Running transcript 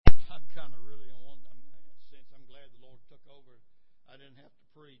kind of really on one. Since I'm glad the Lord took over, I didn't have to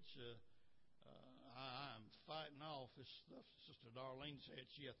preach. I'm fighting off this stuff Sister Darlene said.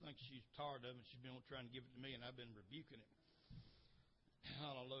 I think she's tired of it. She's been trying to give it to me, and I've been rebuking it.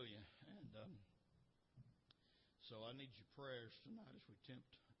 Hallelujah. And so I need your prayers tonight as we attempt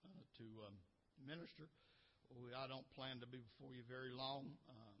to minister. I don't plan to be before you very long,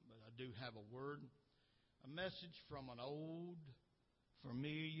 but I do have a word, a message from an old,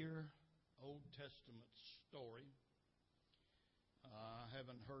 familiar Old Testament story. I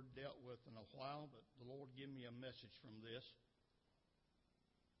haven't heard dealt with in a while, but the Lord gave me a message from this.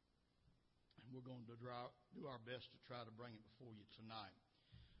 And we're going to do our best to try to bring it before you tonight.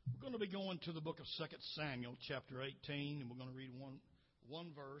 We're going to be going to the book of 2 Samuel, chapter 18, and we're going to read one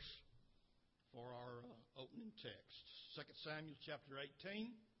verse for our opening text. 2 Samuel, chapter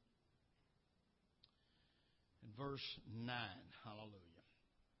 18, and verse 9. Hallelujah.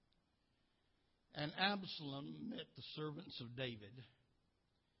 And Absalom met the servants of David,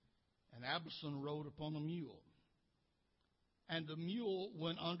 and Absalom rode upon a mule. And the mule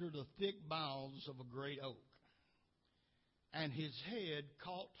went under the thick boughs of a great oak, and his head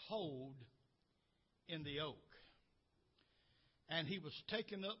caught hold in the oak. And he was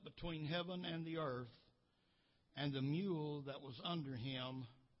taken up between heaven and the earth, and the mule that was under him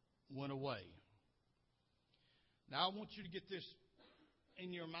went away. Now I want you to get this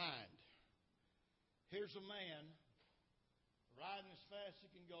in your mind. Here's a man riding as fast as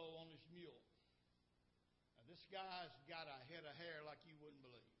he can go on this mule. Now, this guy's got a head of hair like you wouldn't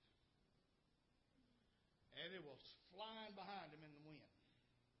believe. And it was flying behind him in the wind.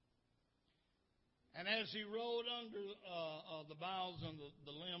 And as he rode under the boughs and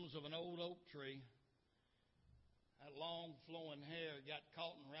the limbs of an old oak tree, that long flowing hair got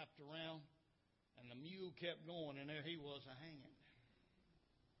caught and wrapped around, and the mule kept going, and there he was a-hanging.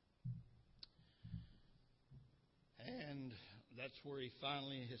 And that's where his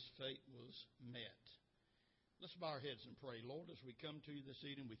fate was met. Let's bow our heads and pray. Lord, as we come to you this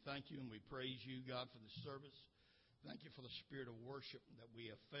evening, we thank you and we praise you, God, for this service. Thank you for the spirit of worship that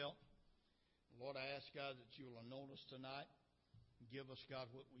we have felt. Lord, I ask, God, that you will anoint us tonight. Give us, God,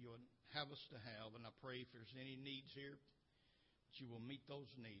 what you would have us to have. And I pray if there's any needs here, that you will meet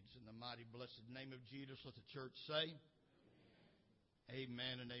those needs. In the mighty, blessed name of Jesus, let the church say,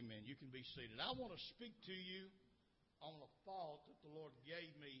 amen and amen. You can be seated. I want to speak to you on a thought that the Lord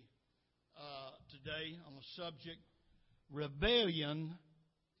gave me today on the subject, rebellion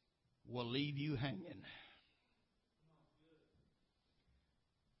will leave you hanging.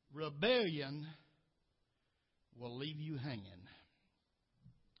 Rebellion will leave you hanging.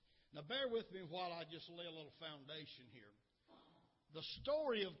 Now bear with me while I just lay a little foundation here. The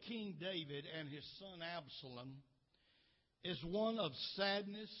story of King David and his son Absalom is one of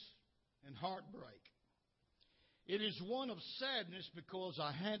sadness and heartbreak. It is one of sadness because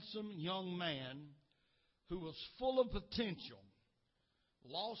a handsome young man who was full of potential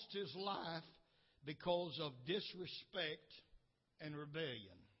lost his life because of disrespect and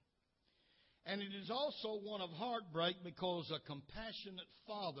rebellion. And it is also one of heartbreak because a compassionate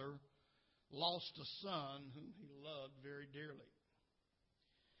father lost a son whom he loved very dearly.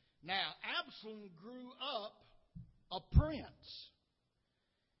 Now, Absalom grew up a prince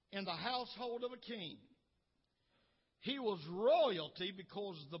in the household of a king. He was royalty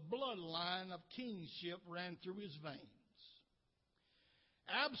because the bloodline of kingship ran through his veins.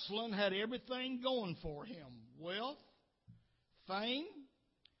 Absalom had everything going for him. Wealth, fame,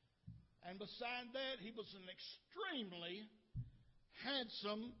 and beside that, he was an extremely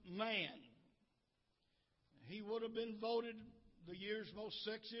handsome man. He would have been voted the year's most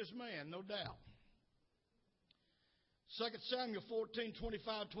sexiest man, no doubt. 2 Samuel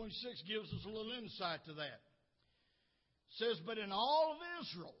 14:25-26 gives us a little insight to that. It says, but in all of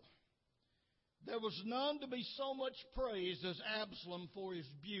Israel, there was none to be so much praised as Absalom for his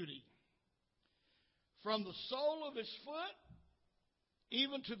beauty. From the sole of his foot,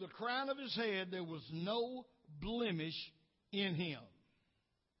 even to the crown of his head, there was no blemish in him.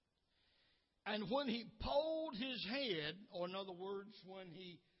 And when he polled his head, or in other words, when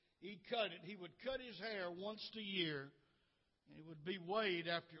he cut it, he would cut his hair once a year, and it would be weighed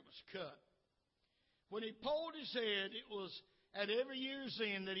after it was cut. When he polled his head, it was at every year's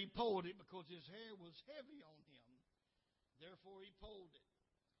end that he polled it because his hair was heavy on him. Therefore, he polled it.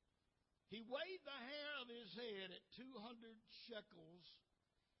 He weighed the hair of his head at 200 shekels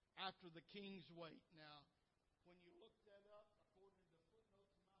after the king's weight. Now, when you look that up, according to the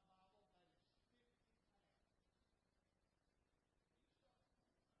footnotes in my Bible, that is 50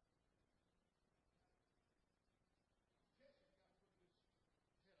 pounds. I guess I've got to put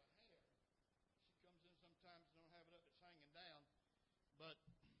this head of hair.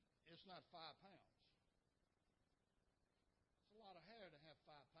 That's not 5 pounds. It's a lot of hair to have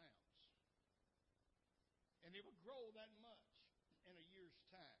 5 pounds. And it would grow that much in a year's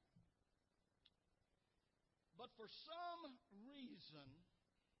time. But for some reason,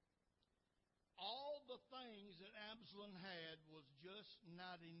 all the things that Absalom had was just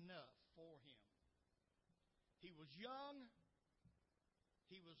not enough for him. He was young.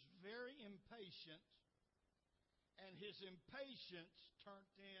 He was very impatient. And his impatience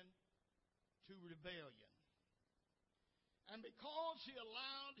turned into rebellion. And because he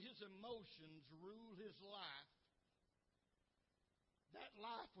allowed his emotions rule his life, that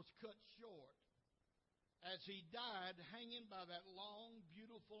life was cut short as he died hanging by that long,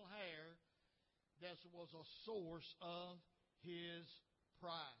 beautiful hair that was a source of his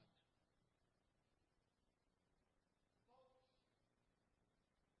pride.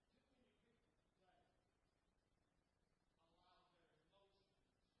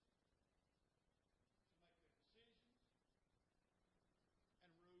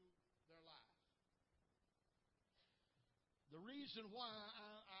 The reason why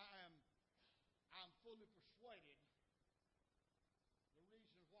I'm fully persuaded, the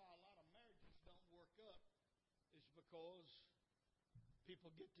reason why a lot of marriages don't work up is because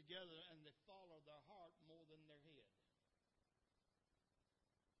people get together and they follow their heart more than their head.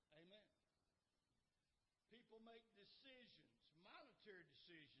 Amen. People make decisions, monetary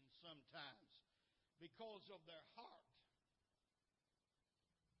decisions sometimes, because of their heart.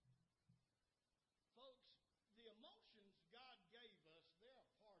 Folks, the emotions God gave us, they're a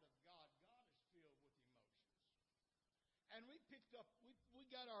part of God. God is filled with emotions. And we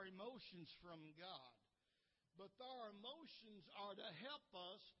got our emotions from God. But our emotions are to help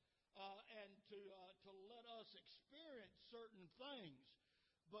us and to let us experience certain things.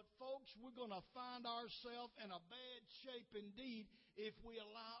 But folks, we're going to find ourselves in a bad shape indeed if we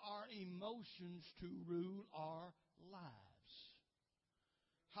allow our emotions to rule our lives.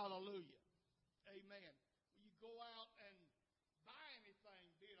 Hallelujah. Amen. You go out and buy anything,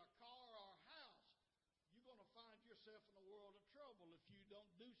 be it a car or a house, you're going to find yourself in a world of trouble if you don't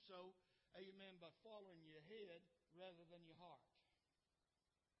do so, amen, by following your head rather than your heart.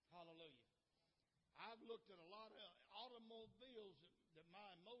 Hallelujah. I've looked at a lot of automobiles that my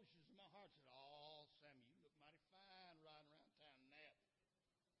emotions and my heart said, oh, Sammy, you look mighty fine riding around town in that.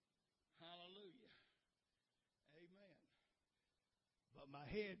 Hallelujah. Amen. But my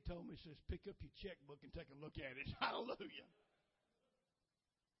head told me, says, pick up your checkbook and take a look at it. Hallelujah.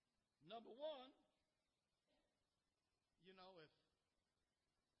 Number one, you know,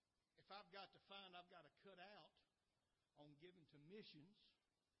 if I've got to cut out on giving to missions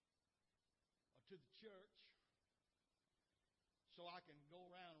or to the church so I can go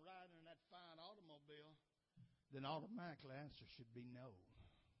around riding in that fine automobile, then automatically the answer should be no.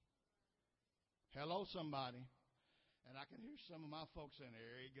 Hello, somebody. And I can hear some of my folks saying,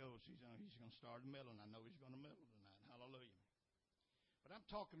 there he goes. He's going to start meddling. I know he's going to meddle tonight. Hallelujah. But I'm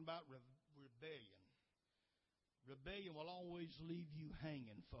talking about rebellion. Rebellion will always leave you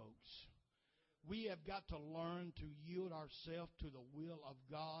hanging, folks. We have got to learn to yield ourselves to the will of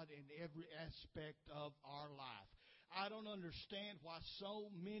God in every aspect of our life. I don't understand why so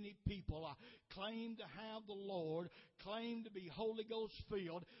many people claim to have the Lord, claim to be Holy Ghost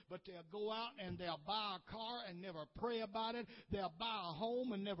filled, but they'll go out and they'll buy a car and never pray about it. They'll buy a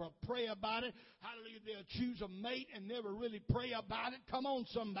home and never pray about it. Hallelujah. They'll choose a mate and never really pray about it. Come on,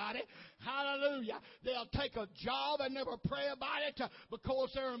 somebody. Hallelujah. They'll take a job and never pray about it because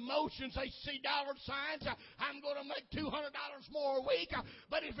their emotions, they see dollar signs. I'm going to make $200 more a week,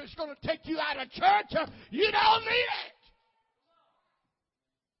 but if it's going to take you out of church, you don't need it.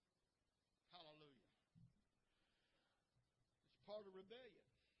 Part of rebellion.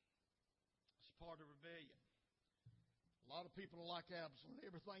 It's part of rebellion. A lot of people are like Absalom.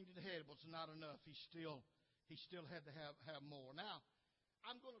 Everything that he had was not enough. He still had to have more. Now,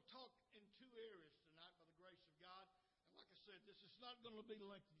 I'm going to talk in two areas tonight by the grace of God. And like I said, this is not going to be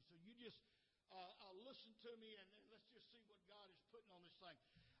lengthy. So you just listen to me and let's just see what God is putting on this thing.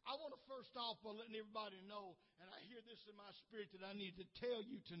 I want to first off by letting everybody know, and I hear this in my spirit that I need to tell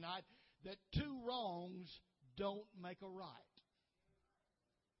you tonight, that two wrongs don't make a right.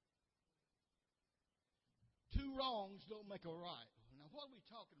 Two wrongs don't make a right. Now, what are we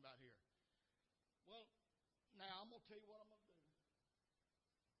talking about here? Well, now I'm going to tell you what I'm going to do.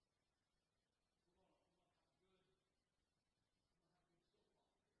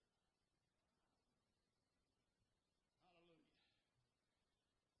 Hallelujah.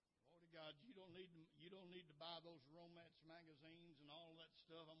 Lord of God, you don't need to buy those romance magazines and all that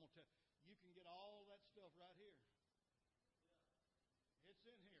stuff. I'm going to tell you, you can get all that stuff right here. It's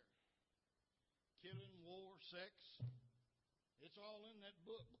in here. killing, war, sex. It's all in that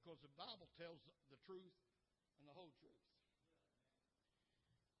book because the Bible tells the truth and the whole truth.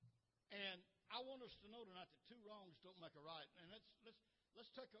 And I want us to know tonight that two wrongs don't make a right. And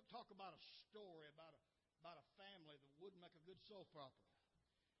let's talk about a story about a family that would make a good soap opera.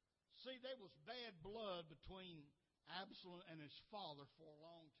 See, there was bad blood between Absalom and his father for a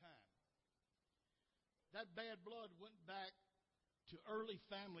long time. That bad blood went back to early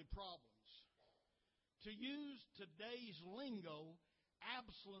family problems. To use today's lingo,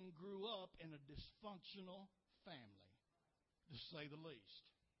 Absalom grew up in a dysfunctional family, to say the least.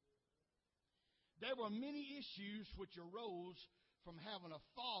 There were many issues which arose from having a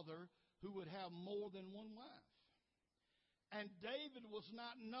father who would have more than one wife. And David was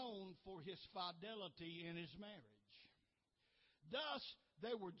not known for his fidelity in his marriage. Thus,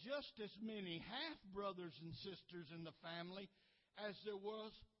 there were just as many half-brothers and sisters in the family as there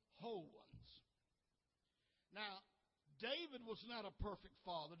was whole ones. Now, David was not a perfect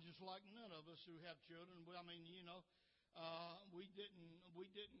father, just like none of us who have children. I mean, we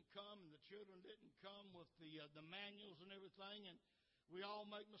didn't come, and the children didn't come with the manuals and everything, and we all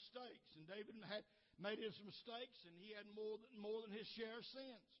make mistakes. And David had made his mistakes, and he had more than his share of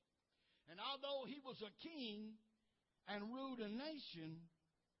sins. And although he was a king and ruled a nation,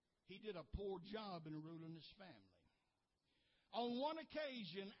 he did a poor job in ruling his family. On one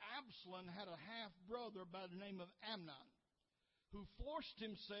occasion, Absalom had a half-brother by the name of Amnon, who forced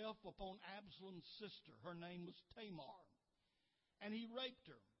himself upon Absalom's sister. Her name was Tamar, and he raped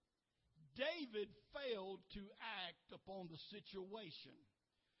her. David failed to act upon the situation,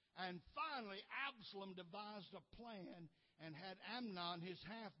 and finally Absalom devised a plan and had Amnon, his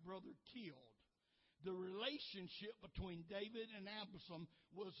half-brother, killed. The relationship between David and Absalom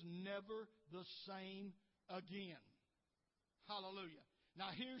was never the same again. Hallelujah. Now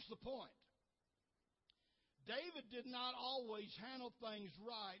here's the point. David did not always handle things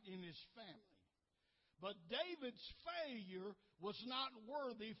right in his family. But David's failure was not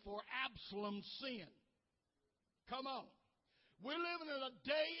worthy for Absalom's sin. Come on. We're living in a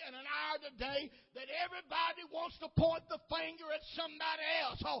day and an hour today that everybody wants to point the finger at somebody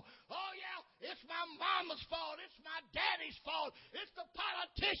else. Oh yeah, it's my mama's fault. It's my daddy's fault. It's the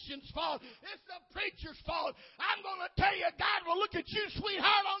politician's fault. It's the preacher's fault. I'm going to tell you, God will look at you,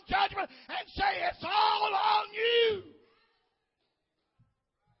 sweetheart, on judgment and say it's all on you.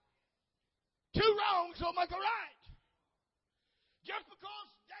 Two wrongs don't make a right. Just because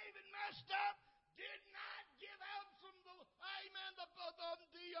David messed up did not give Absalom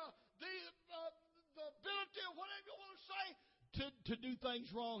the ability, or whatever you want to say, to do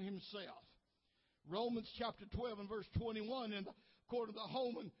things wrong himself. Romans chapter 12 and verse 21, and according to the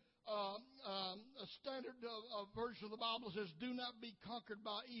Holman standard version of the Bible, says, "Do not be conquered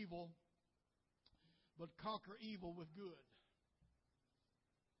by evil, but conquer evil with good."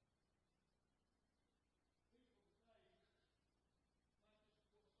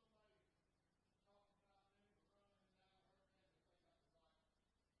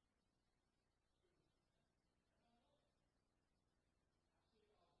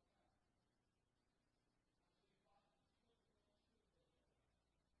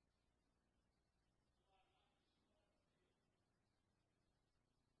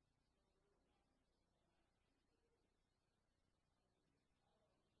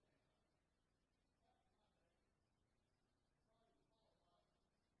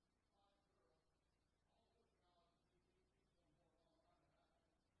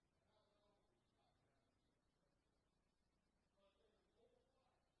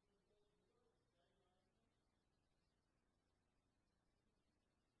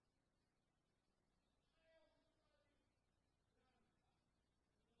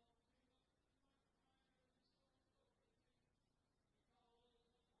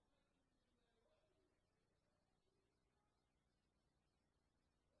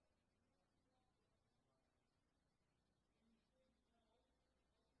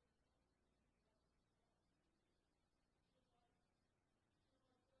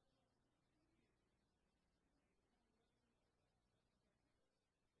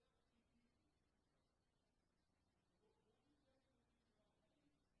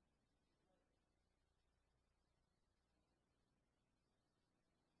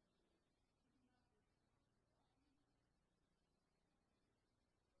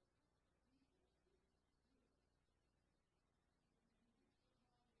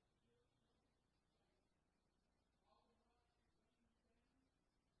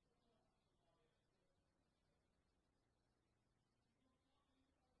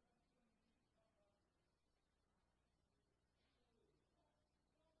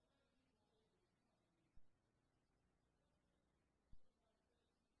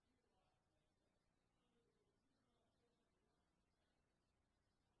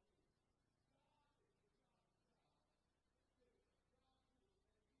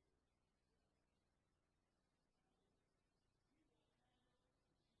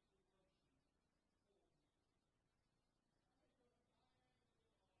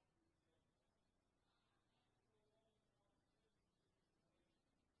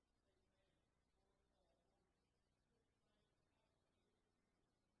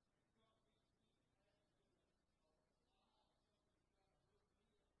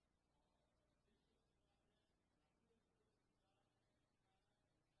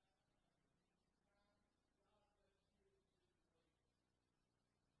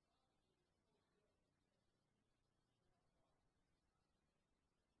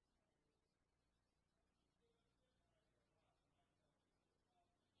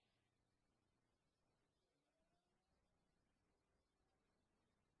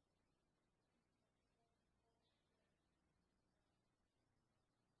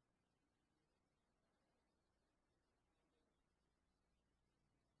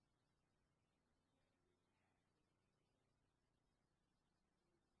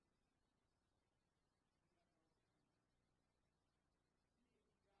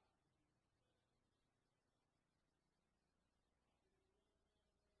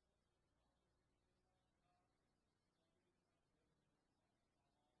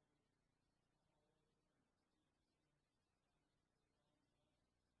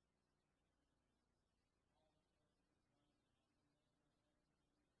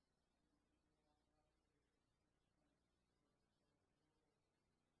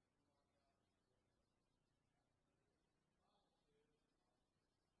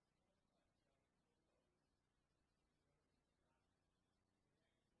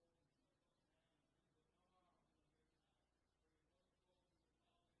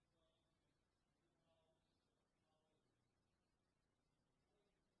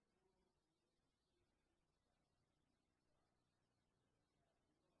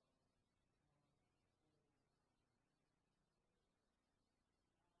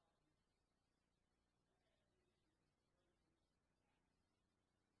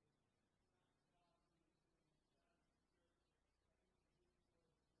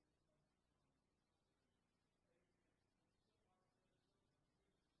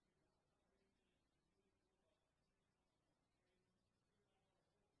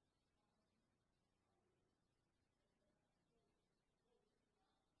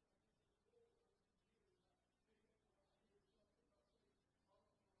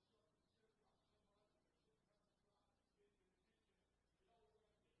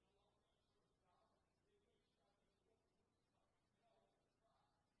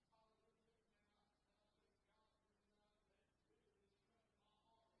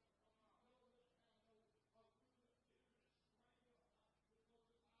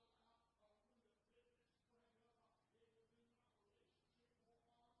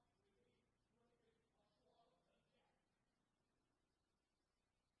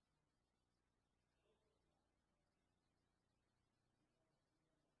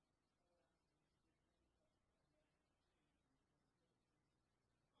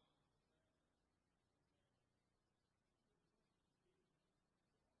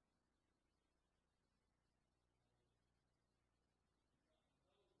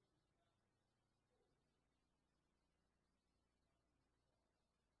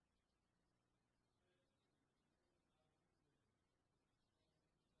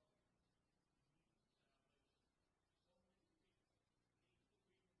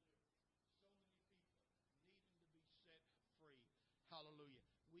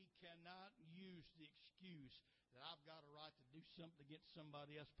 cannot use the excuse that I've got a right to do something against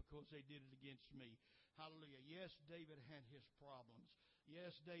somebody else because they did it against me. Hallelujah. Yes, David had his problems.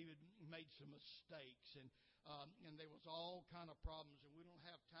 Yes, David made some mistakes, and there was all kind of problems, and we don't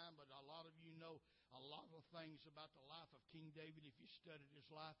have time, but a lot of you know a lot of things about the life of King David if you studied his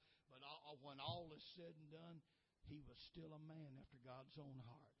life. But when all is said and done, he was still a man after God's own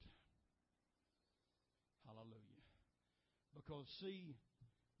heart. Hallelujah. Because, see,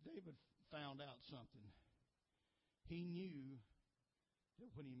 David found out something. He knew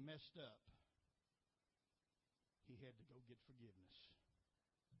that when he messed up, he had to go get forgiveness.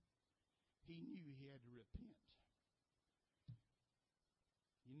 He knew he had to repent.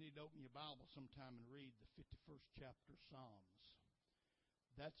 You need to open your Bible sometime and read the 51st chapter of Psalms.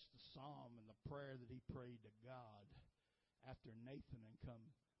 That's the psalm and the prayer that he prayed to God after Nathan and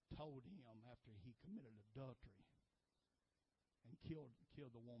told him after he committed adultery and killed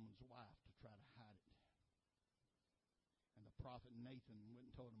the woman's wife to try to hide it. And the prophet Nathan went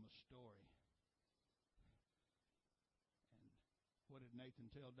and told him a story. And what did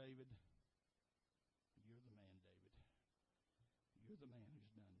Nathan tell David? You're the man, David. You're the man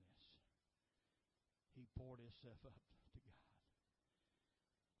who's done this. He poured himself up to God.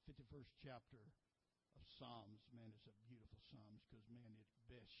 51st chapter of Psalms, man, it's a beautiful Psalms because, man, it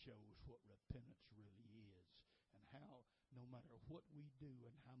best shows what repentance really is and how no matter what we do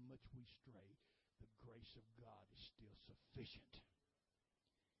and how much we stray, the grace of God is still sufficient.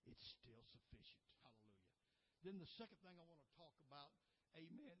 It's still sufficient. Hallelujah. Then the second thing I want to talk about,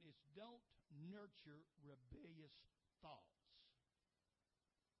 amen, is don't nurture rebellious thoughts.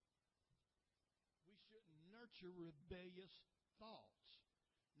 We shouldn't nurture rebellious thoughts.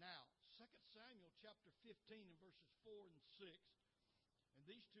 Now, 2 Samuel chapter 15 and verses 4 and 6, and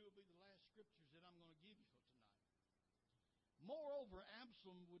these two will be the last scriptures that I'm going to give you for tonight. Moreover,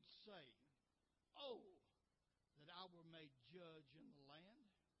 Absalom would say, "Oh, that I were made judge in the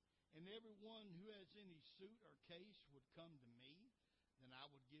land, and everyone who has any suit or case would come to me, then I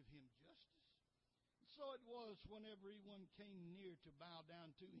would give him justice." And so it was, whenever anyone came near to bow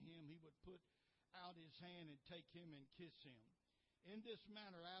down to him, he would put out his hand and take him and kiss him. In this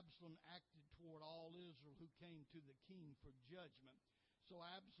manner Absalom acted toward all Israel who came to the king for judgment. So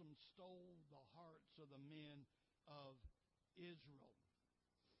Absalom stole the hearts of the men of Israel.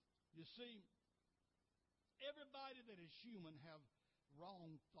 You see, everybody that is human have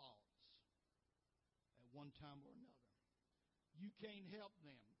wrong thoughts at one time or another. You can't help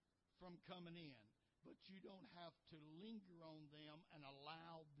them from coming in, but you don't have to linger on them and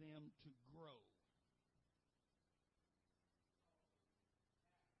allow them to grow.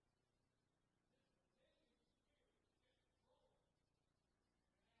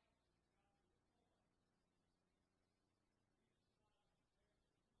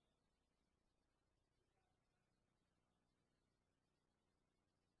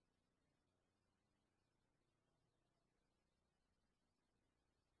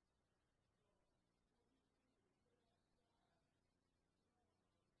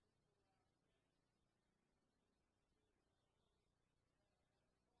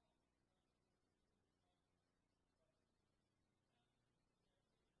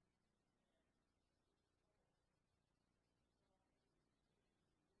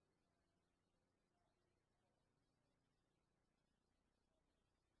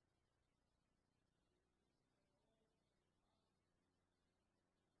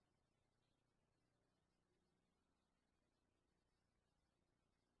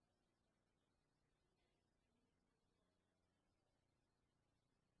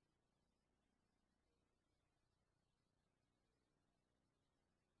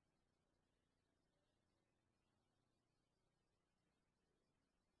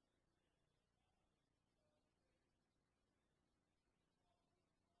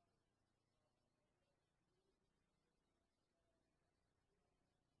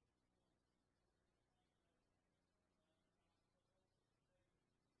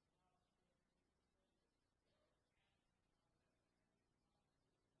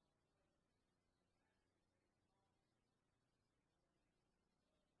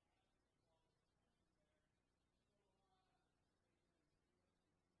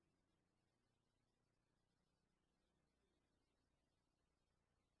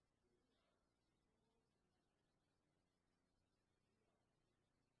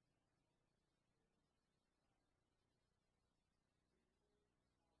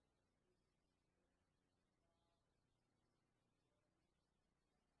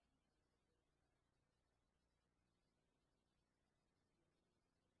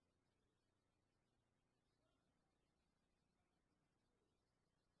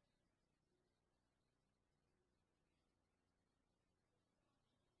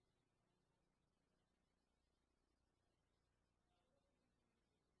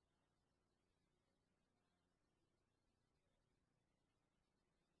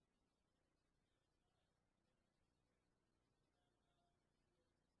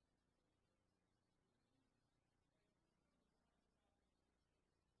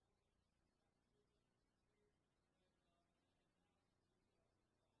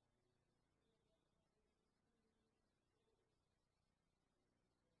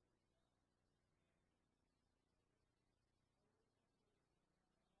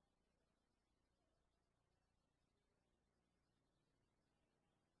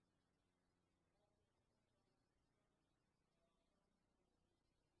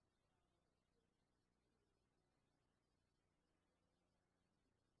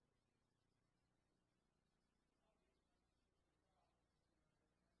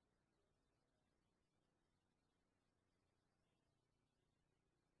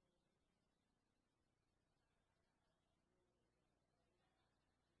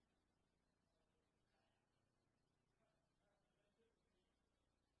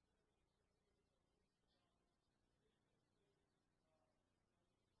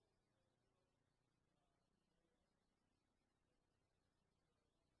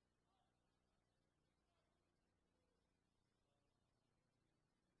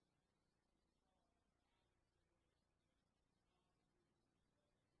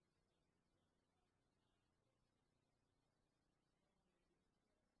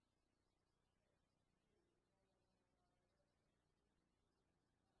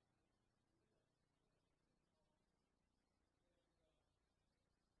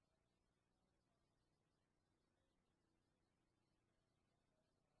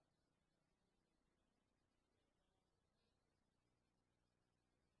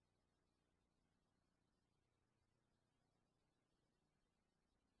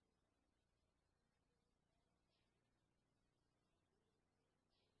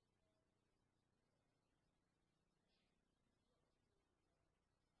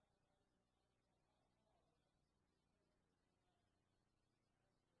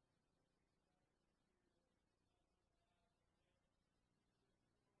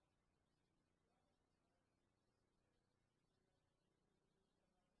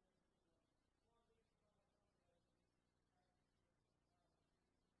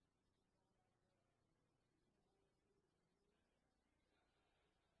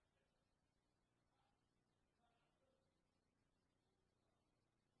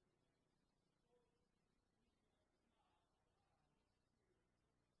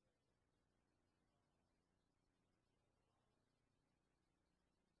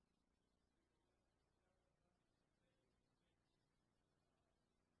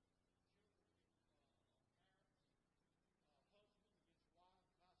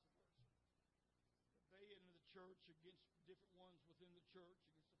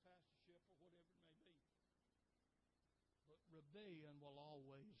 rebellion will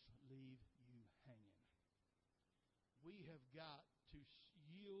always leave you hanging. We have got to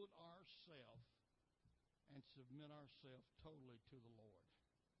yield ourselves and submit ourselves totally to the Lord.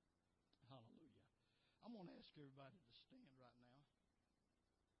 Hallelujah. I'm going to ask everybody to stand right now.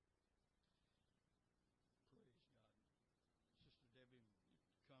 Praise God. Sister Debbie,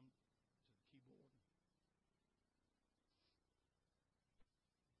 come to the keyboard.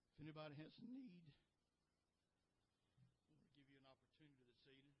 If anybody has a need,